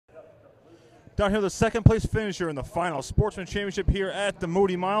Down here, the second place finisher in the final Sportsman Championship here at the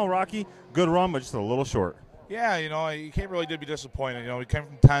Moody Mile. Rocky, good run, but just a little short. Yeah, you can't really be disappointed. We came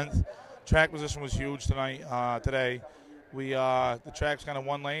from 10th. Track position was huge today. The track's kind of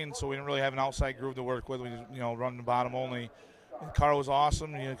one lane, so we didn't really have an outside groove to work with. We just, run the bottom only. The car was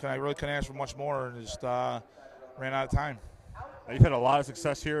awesome. I really couldn't ask for much more, and just ran out of time. Now, you've had a lot of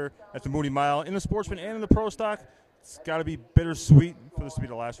success here at the Moody Mile in the Sportsman and in the Pro Stock. It's got to be bittersweet for this to be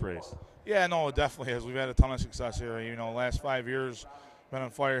the last race. Yeah, no, it definitely is. We've had a ton of success here. Last 5 years, been on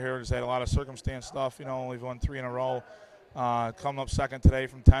fire here. Just had a lot of circumstance stuff. We've won 3 in a row. Coming up second today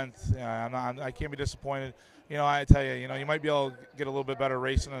from 10th. I can't be disappointed. I tell you, you might be able to get a little bit better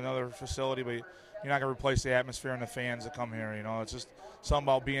race in another facility, but you're not going to replace the atmosphere and the fans that come here. It's just something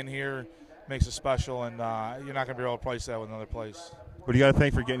about being here makes it special, and you're not going to be able to replace that with another place. What do you got to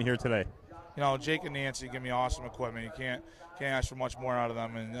thank for getting here today? Jake and Nancy give me awesome equipment. You can't ask for much more out of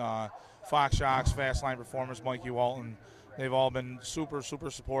them. And Fox Shocks, Fast Line Performance, Mikey Walton, they've all been super, super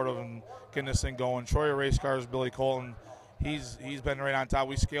supportive and getting this thing going. Troyer Race Cars, Billy Colton, he's been right on top.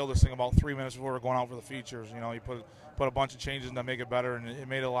 We scaled this thing about 3 minutes before we were going out for the features. He put a bunch of changes in to make it better, and it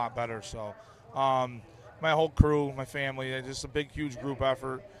made it a lot better. So my whole crew, my family, just a big, huge group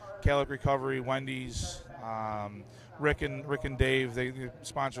effort. Calic Recovery, Wendy's, Rick and Dave, they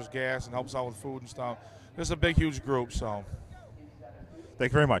sponsors gas and helps out with food and stuff. This is a big, huge group. So,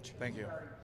 thank you very much. Thank you.